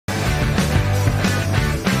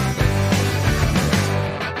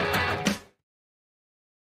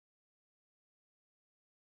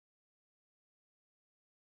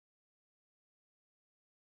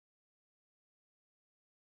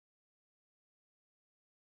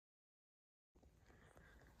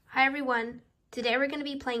Hi everyone, today we're going to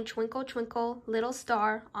be playing Twinkle Twinkle Little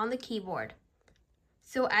Star on the keyboard.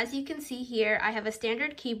 So as you can see here, I have a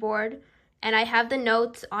standard keyboard and I have the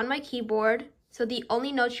notes on my keyboard. So the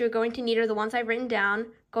only notes you're going to need are the ones I've written down,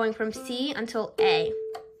 going from C until A.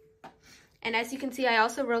 And as you can see, I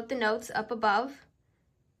also wrote the notes up above.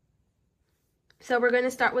 So we're going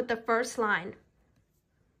to start with the first line.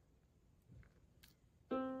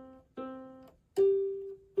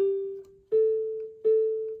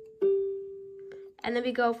 And then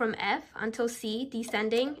we go from F until C,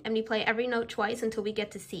 descending, and we play every note twice until we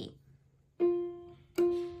get to C.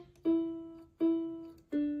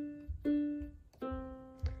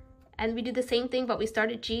 And we do the same thing, but we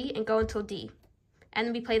start at G and go until D. And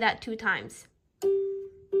then we play that 2 times.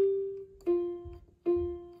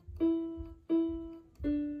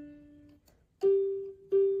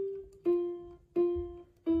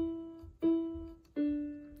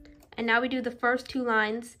 And now we do the first 2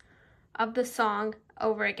 lines of the song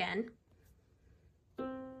over again.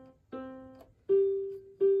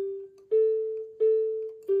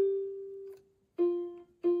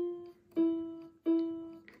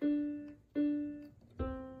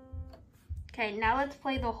 Okay, now let's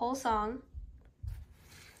play the whole song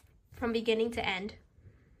from beginning to end.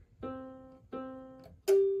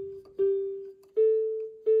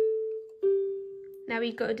 Now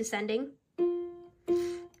we go descending.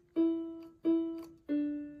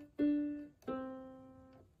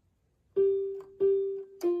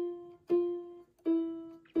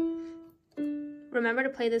 Remember to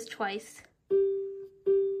play this twice.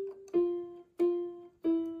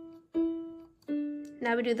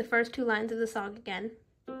 Now we do the first 2 lines of the song again.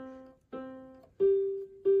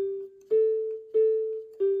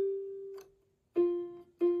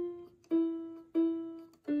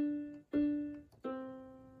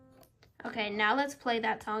 Okay, now let's play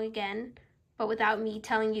that song again, but without me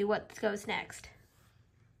telling you what goes next.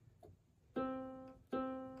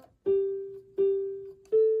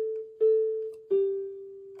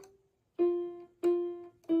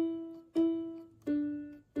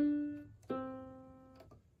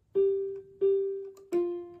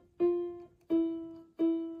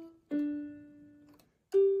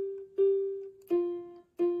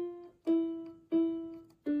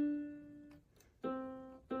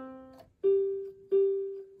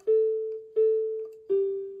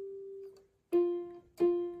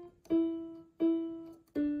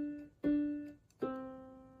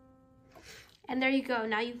 And there you go.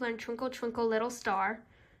 Now you've learned Twinkle Twinkle Little Star.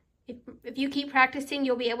 If you keep practicing,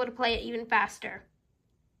 you'll be able to play it even faster.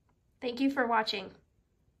 Thank you for watching.